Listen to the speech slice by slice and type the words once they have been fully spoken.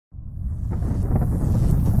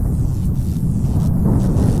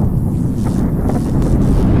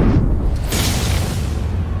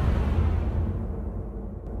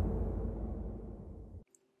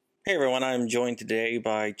Hey everyone, I'm joined today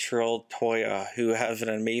by Trill Toya, who has an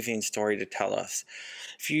amazing story to tell us.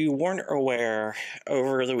 If you weren't aware,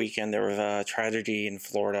 over the weekend there was a tragedy in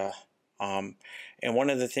Florida. And one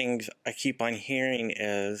of the things I keep on hearing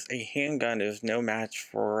is a handgun is no match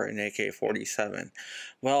for an AK-47.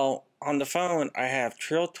 Well, on the phone I have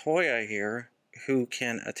Trill Toya here, who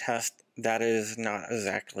can attest that is not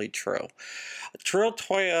exactly true. Trill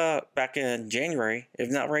Toya, back in January, if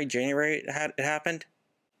not right, January it happened?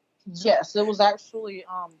 Yes, it was actually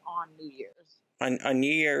on New Year's. On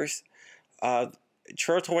New Year's, uh,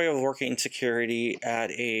 Trill Toya was working security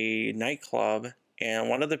at a nightclub, and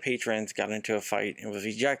one of the patrons got into a fight and was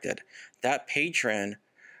ejected. That patron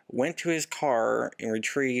went to his car and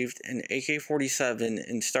retrieved an AK-47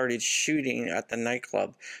 and started shooting at the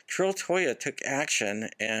nightclub. Trill Toya took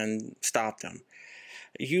action and stopped him.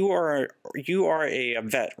 You are a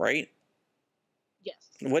vet, right? Yes,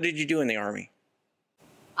 What did you do in the Army?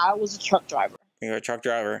 I was a truck driver. You're a truck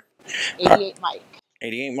driver. 88 Mike.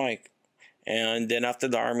 88 Mike. And then after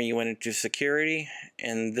the Army, you went into security,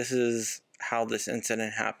 and this is how this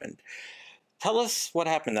incident happened. Tell us what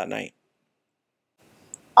happened that night.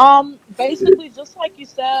 Basically, just like you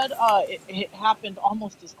said, it happened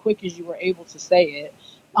almost as quick as you were able to say it.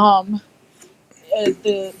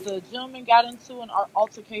 The gentleman got into an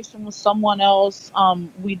altercation with someone else.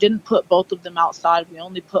 We didn't put both of them outside. We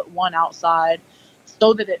only put one outside,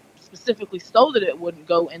 so that it wouldn't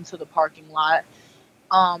go into the parking lot.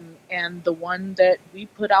 And the one that we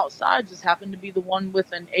put outside just happened to be the one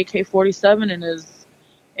with an AK-47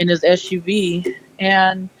 in his SUV,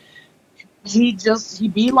 and he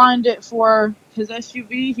beelined it for his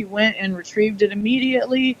SUV. He went and retrieved it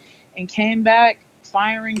immediately, and came back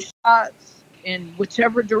firing shots in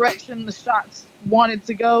whichever direction the shots wanted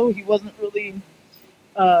to go. He wasn't really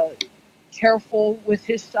careful with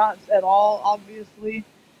his shots at all, obviously.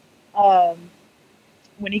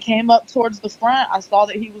 When he came up towards the front, I saw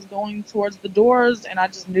that he was going towards the doors, and I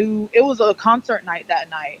just knew it was a concert night that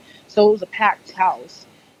night, so it was a packed house,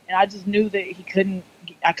 and I just knew that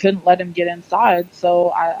I couldn't let him get inside,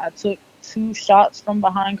 so I took 2 shots from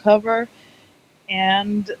behind cover,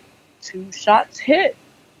 and 2 shots hit,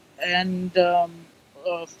 and a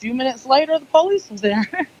few minutes later, the police was there.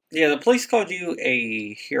 Yeah, the police called you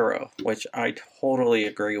a hero, which I totally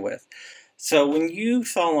agree with. So when you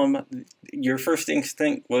saw him, your first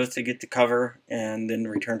instinct was to get to cover and then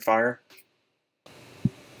return fire?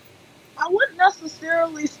 I wouldn't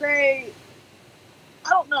necessarily say, I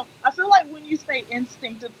don't know. I feel like when you say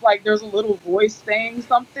instinct, it's like there's a little voice saying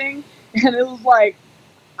something, and it was like,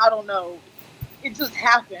 I don't know, it just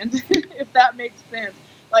happened, if that makes sense.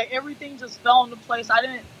 Like, everything just fell into place. I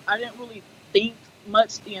didn't really think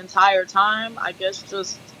much the entire time. I guess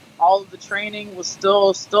just all of the training was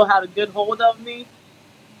still had a good hold of me,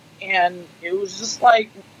 and it was just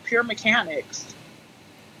like pure mechanics.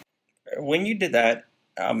 When you did that,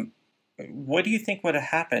 what do you think would have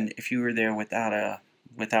happened if you were there without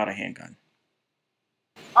a handgun?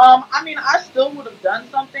 I mean, I still would have done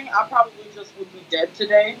something. I probably just would be dead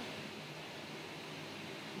today,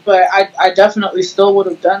 but I definitely still would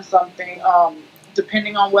have done something.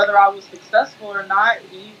 Depending on whether I was successful or not,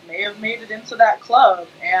 he may have made it into that club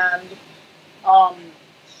and um,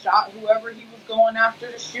 shot whoever he was going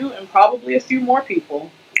after to shoot, and probably a few more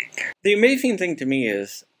people. The amazing thing to me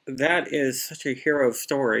is that is such a hero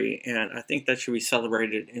story, and I think that should be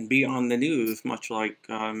celebrated and be on the news, much like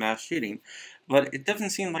mass shooting. But it doesn't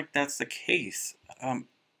seem like that's the case.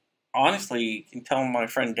 Honestly, you can tell my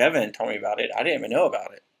friend Devin told me about it. I didn't even know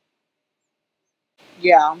about it.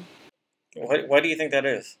 Yeah. Why do you think that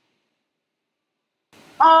is?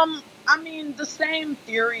 I mean, the same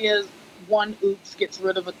theory as one oops gets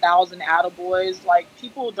rid of 1,000 attaboys. Like,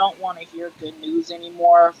 people don't want to hear good news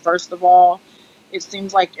anymore, first of all. It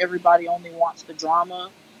seems like everybody only wants the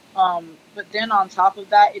drama. But then on top of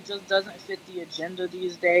that, it just doesn't fit the agenda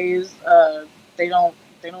these days. They don't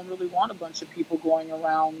really want a bunch of people going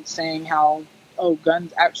around saying how, oh,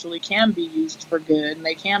 guns actually can be used for good, and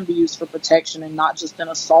they can be used for protection and not just an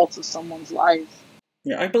assault of someone's life.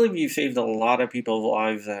 Yeah, I believe you saved a lot of people's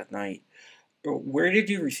lives that night. Where did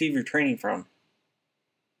you receive your training from?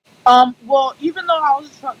 Well, even though I was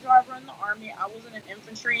a truck driver in the Army, I was in an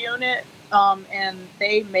infantry unit, and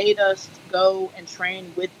they made us go and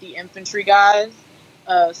train with the infantry guys,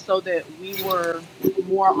 so that we were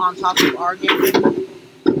more on top of our game.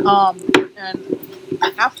 And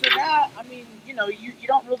after that, I mean, you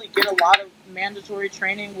don't really get a lot of mandatory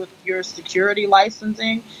training with your security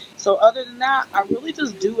licensing. So other than that, I really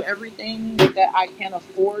just do everything that I can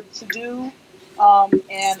afford to do.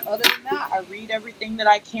 And other than that, I read everything that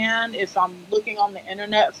I can. If I'm looking on the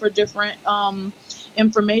internet for different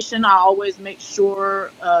information, I always make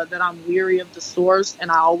sure that I'm weary of the source,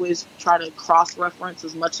 and I always try to cross reference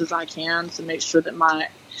as much as I can to make sure that my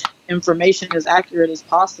information is accurate as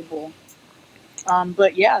possible.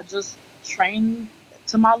 But yeah, just train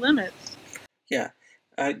to my limits. Yeah.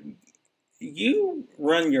 Uh, you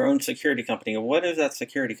run your own security company. What is that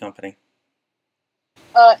security company?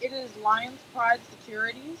 It is Lions Pride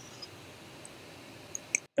Securities.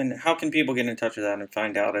 And how can people get in touch with that and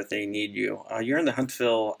find out if they need you? You're in the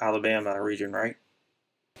Huntsville, Alabama region, right?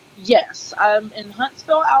 Yes, I'm in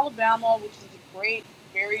Huntsville, Alabama, which is a great,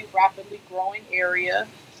 very rapidly growing area.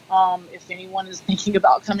 If anyone is thinking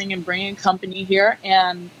about coming and bringing company here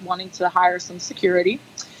and wanting to hire some security,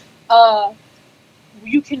 uh,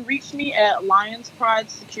 you can reach me at Lions Pride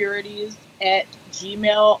Securities at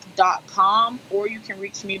gmail.com, or you can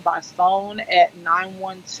reach me by phone at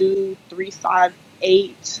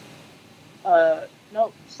 912-358.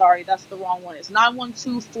 No, sorry, that's the wrong one. It's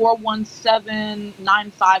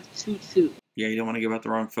 912-417-9522. Yeah, you don't want to give out the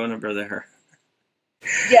wrong phone number there.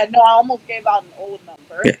 Yeah, no, I almost gave out an old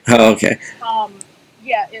number. Yeah. Oh, okay.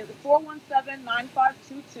 Yeah, it's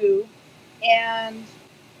 417-9522, and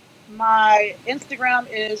my Instagram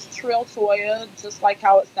is Trill Toya, just like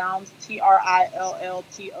how it sounds,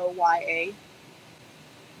 TRILLTOYA.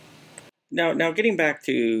 Now, getting back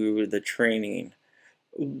to the training,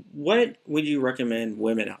 what would you recommend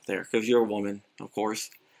women out there? Because you're a woman, of course.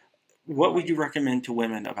 What would you recommend to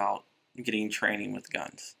women about getting training with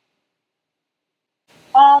guns?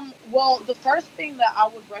 Well, the first thing that I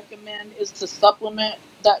would recommend is to supplement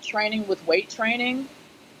that training with weight training.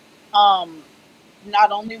 Um,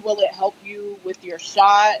 Not only will it help you with your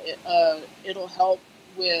shot, it'll help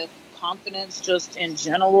with confidence just in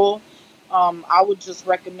general. I would just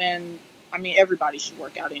recommend, I mean, everybody should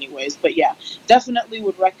work out anyways, but yeah, definitely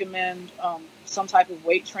would recommend some type of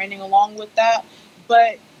weight training along with that.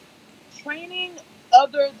 But training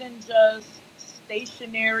other than just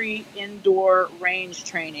stationary indoor range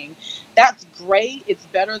training, that's great. It's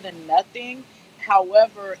better than nothing.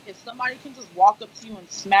 However, if somebody can just walk up to you and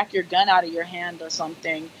smack your gun out of your hand or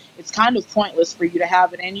something, it's kind of pointless for you to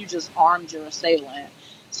have it, and you just armed your assailant.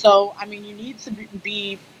 So, I mean, you need to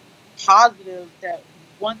be positive that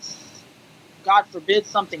once, God forbid,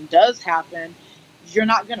 something does happen, you're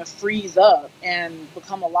not going to freeze up and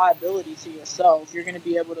become a liability to yourself. You're going to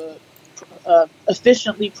be able to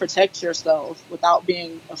efficiently protect yourself without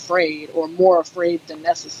being afraid, or more afraid than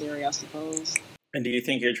necessary, I suppose. And do you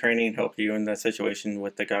think your training helped you in that situation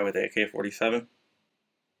with the guy with the AK-47?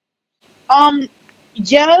 Um,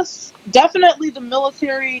 yes, definitely the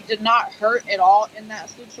military did not hurt at all in that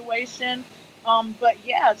situation. But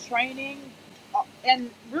yeah, training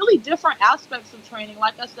and really different aspects of training.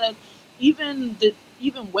 Like I said, even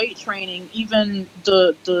weight training, even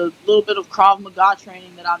the little bit of Krav Maga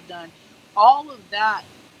training that I've done, all of that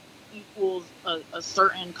equals a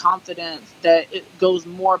certain confidence that it goes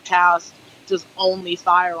more past just only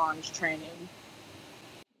firearms training.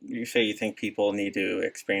 You say you think people need to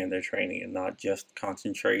expand their training and not just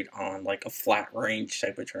concentrate on like a flat range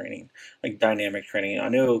type of training, like dynamic training. I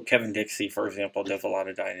know Kevin Dixie, for example, does a lot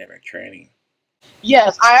of dynamic training.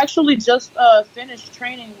 Yes, I actually just finished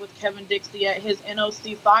training with Kevin Dixie at his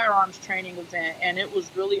NOC firearms training event, and it was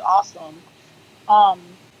really awesome. Um,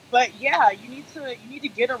 but yeah, you need to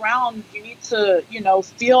get around. You need to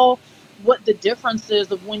feel what the difference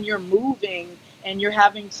is of when you're moving and you're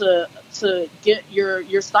having to get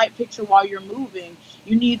your sight picture while you're moving.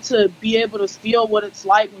 You need to be able to feel what it's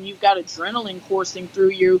like when you've got adrenaline coursing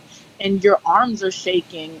through you and your arms are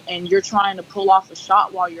shaking and you're trying to pull off a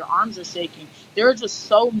shot while your arms are shaking. There are just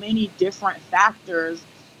so many different factors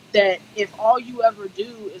that if all you ever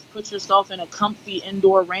do is put yourself in a comfy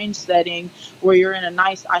indoor range setting where you're in a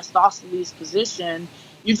nice isosceles position,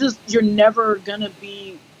 you're never gonna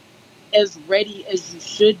be as ready as you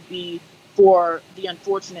should be for the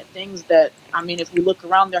unfortunate things that, I mean, if we look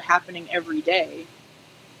around, they're happening every day.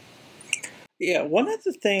 Yeah, one of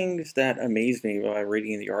the things that amazed me by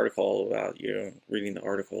reading the article about you, reading the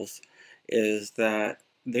articles, is that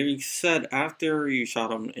they said after you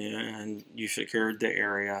shot him and you secured the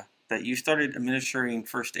area that you started administering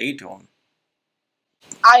first aid to him.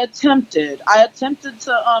 I attempted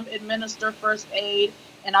to administer first aid,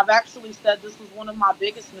 and I've actually said this was one of my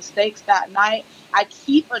biggest mistakes that night. I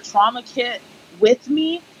keep a trauma kit with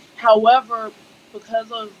me. However,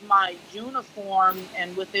 because of my uniform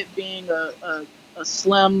and with it being a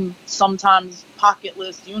slim, sometimes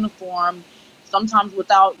pocketless uniform, sometimes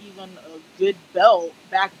without even a good belt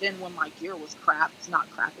back then when my gear was crap. It's not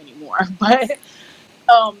crap anymore, but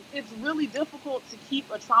it's really difficult to keep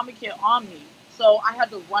a trauma kit on me. So I had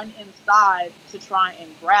to run inside to try and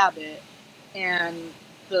grab it, and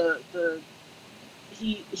the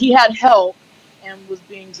he had help and was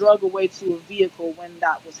being drugged away to a vehicle when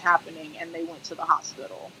that was happening, and they went to the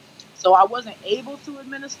hospital. So I wasn't able to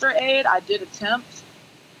administer aid. I did attempt.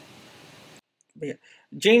 Yeah.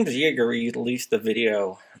 James Yeager released a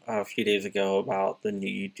video a few days ago about the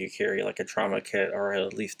need to carry like a trauma kit or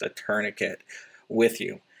at least a tourniquet with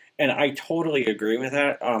you. And I totally agree with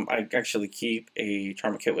that. I actually keep a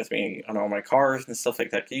trauma kit with me on all my cars and stuff like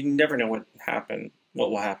that. You never know what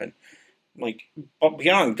will happen. Like, but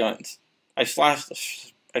beyond guns, I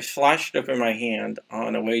slashed open my hand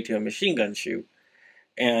on the way to a machine gun shoot,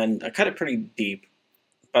 and I cut it pretty deep.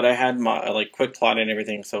 But I had my like quick clot and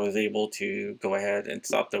everything, so I was able to go ahead and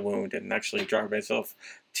stop the wound and actually drive myself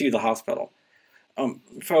to the hospital.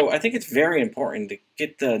 So I think it's very important to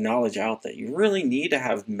get the knowledge out that you really need to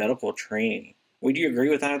have medical training. Would you agree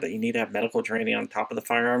with that? That you need to have medical training on top of the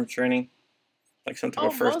firearms training, like some type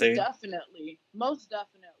of first aid? Most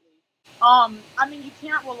definitely. I mean, you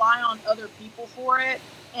can't rely on other people for it.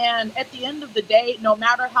 And at the end of the day, no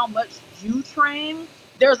matter how much you train,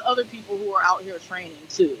 there's other people who are out here training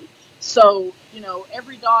too. So,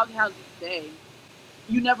 every dog has its day.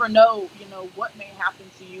 You never know, what may happen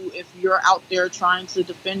to you if you're out there trying to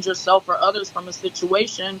defend yourself or others from a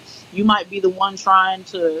situation. You might be the one trying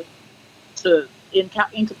to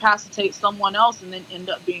incapacitate someone else and then end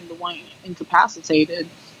up being the one incapacitated.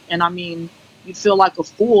 And I mean, you feel like a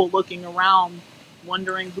fool looking around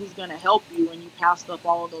wondering who's going to help you, and you passed up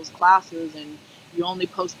all of those classes, and you only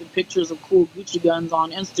posted pictures of cool Gucci guns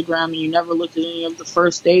on Instagram, and you never looked at any of the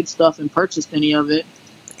first aid stuff and purchased any of it.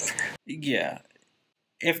 Yeah.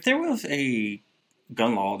 If there was a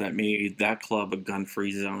gun law that made that club a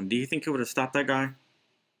gun-free zone, do you think it would have stopped that guy?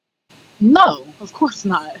 No, of course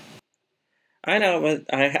not. I know,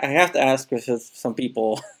 but I have to ask because some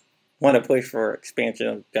people want to push for expansion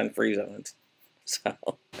of gun-free zones. So.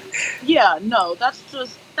 Yeah, no, that's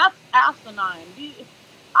asinine.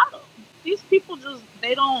 These people just,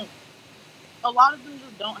 a lot of them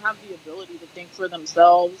just don't have the ability to think for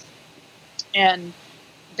themselves. And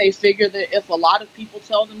they figure that if a lot of people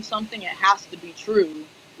tell them something, it has to be true.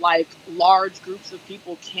 Like, large groups of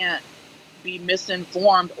people can't be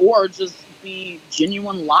misinformed or just be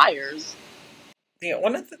genuine liars. Yeah,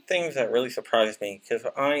 one of the things that really surprised me, because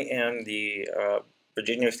I am the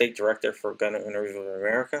Virginia State Director for Gun Owners of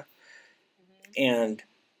America, and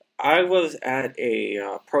I was at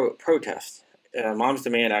a protest, a Moms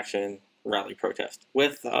Demand Action rally protest,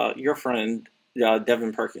 with your friend,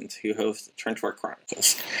 Devin Perkins, who hosts Trenchwork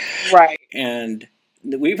Chronicles. Right. And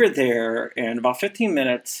we were there, and about 15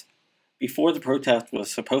 minutes before the protest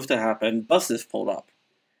was supposed to happen, buses pulled up.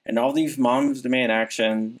 And all these Moms Demand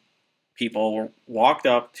Action people walked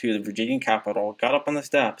up to the Virginia Capitol, got up on the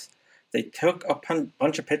steps. They took a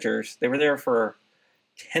bunch of pictures. They were there for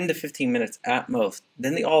 10 to 15 minutes at most.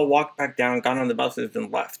 Then they all walked back down, got on the buses,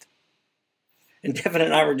 and left. And Devin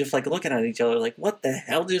and I were just like looking at each other like, what the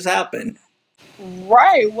hell just happened?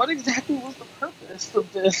 Right. What exactly was the purpose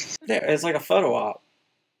of this? Yeah, it's like a photo op.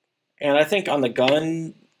 And I think on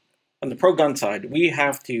the pro-gun side, we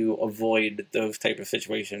have to avoid those type of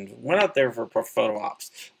situations. We're not there for photo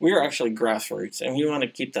ops. We are actually grassroots, and we want to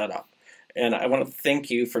keep that up. And I want to thank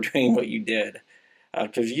you for doing what you did,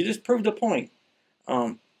 because you just proved a point.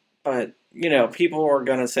 But, people are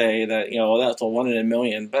going to say that, that's a 1 in a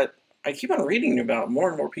million. But I keep on reading about more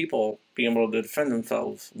and more people being able to defend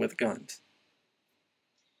themselves with guns.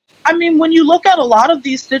 I mean, when you look at a lot of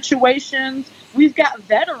these situations, we've got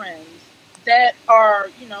veterans that are,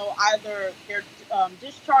 either they're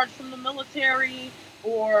discharged from the military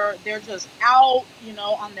or they're just out,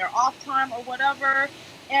 on their off time or whatever.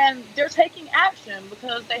 And they're taking action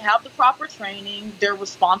because they have the proper training, they're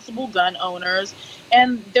responsible gun owners,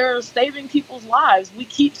 and they're saving people's lives. We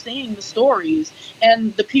keep seeing the stories.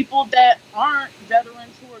 And the people that aren't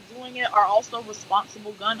veterans who are doing it are also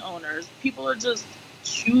responsible gun owners. People are just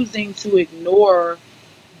choosing to ignore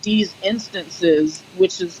these instances,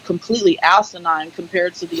 which is completely asinine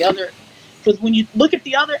compared to the other. Because when you look at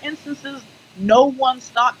the other instances, no one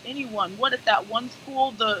stopped anyone. What, at that one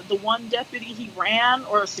school, the one deputy, he ran,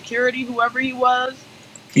 or security, whoever he was,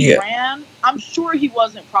 he ran. I'm sure he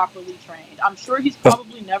wasn't properly trained. I'm sure he's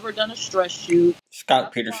probably never done a stress shoot.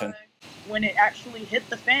 Scott Peterson. When it actually hit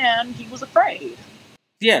the fan, he was afraid.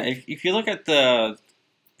 Yeah, if you look at the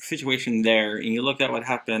situation there, and you look at what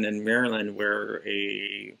happened in Maryland, where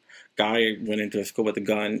a guy went into a school with a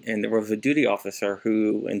gun, and there was a duty officer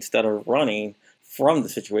who, instead of running from the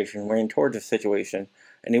situation, ran towards the situation,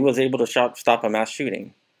 and he was able to stop a mass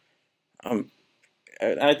shooting.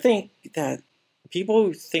 I think that people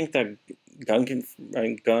who think that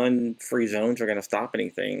gun-free zones are going to stop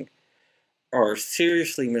anything are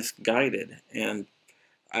seriously misguided, and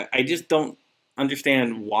I just don't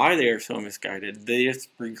understand why they are so misguided. They just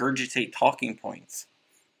regurgitate talking points,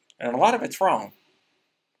 and a lot of it's wrong.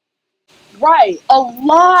 Right. A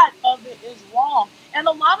lot of it is wrong. And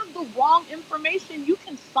a lot of the wrong information you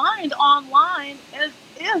can find online as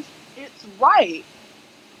if it's right.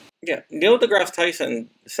 Yeah, Neil deGrasse Tyson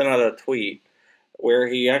sent out a tweet where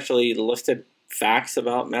he actually listed facts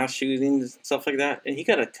about mass shootings and stuff like that, and he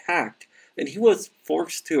got attacked, and he was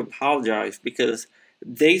forced to apologize because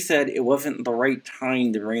they said it wasn't the right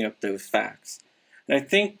time to bring up those facts. And I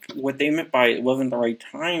think what they meant by it wasn't the right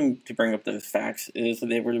time to bring up those facts is that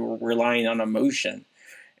they were relying on emotion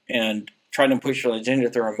and trying to push their agenda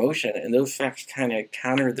through emotion, and those facts kind of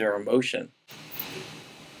countered their emotion.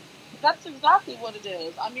 That's exactly what it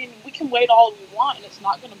is. I mean, we can wait all we want, and it's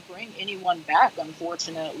not going to bring anyone back,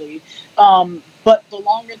 unfortunately. But the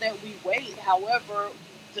longer that we wait, however,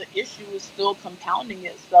 the issue is still compounding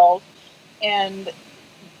itself, and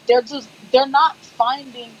they're not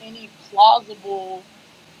finding any plausible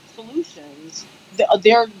solutions.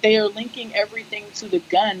 They are linking everything to the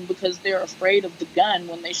gun because they're afraid of the gun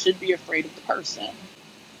when they should be afraid of the person.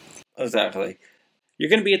 Exactly. You're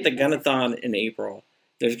going to be at the Gunathon in April.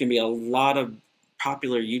 There's going to be a lot of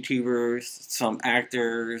popular YouTubers, some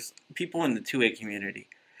actors, people in the 2A community.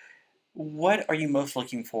 What are you most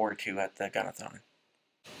looking forward to at the Gunathon?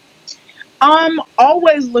 I'm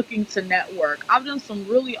always looking to network. I've done some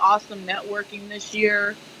really awesome networking this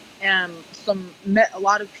year, and met a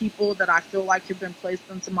lot of people that I feel like have been placed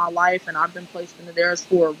into my life, and I've been placed into theirs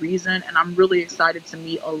for a reason. And I'm really excited to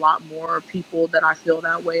meet a lot more people that I feel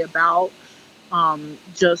that way about.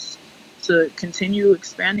 Just to continue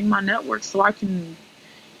expanding my network so I can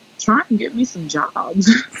try and get me some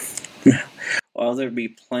jobs. Well, there'll be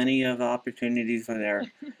plenty of opportunities there.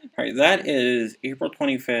 All right, that is April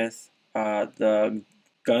 25th, the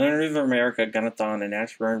Gun Owners of America Gunathon in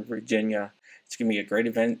Ashburn, Virginia. It's going to be a great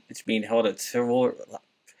event. It's being held at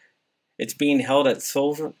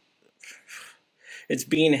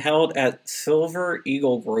Silver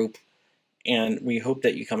Eagle Group, and we hope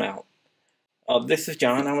that you come out. This is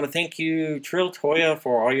John. I want to thank you, Trill Toya,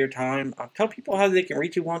 for all your time. Tell people how they can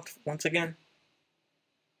reach you once again.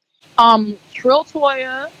 Trill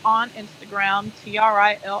Toya on Instagram,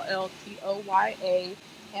 TRILLTOYA,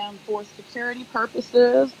 and for security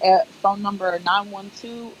purposes, at phone number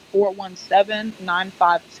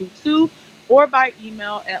 912-417-9522, or by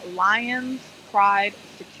email at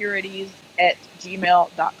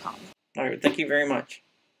lionspridesecurities@gmail.com. All right, thank you very much.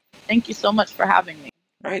 Thank you so much for having me.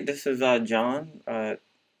 All right, this is John,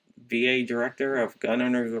 VA Director of Gun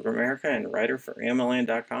Owners of America and writer for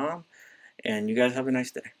AmmoLand.com, and you guys have a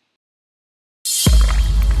nice day.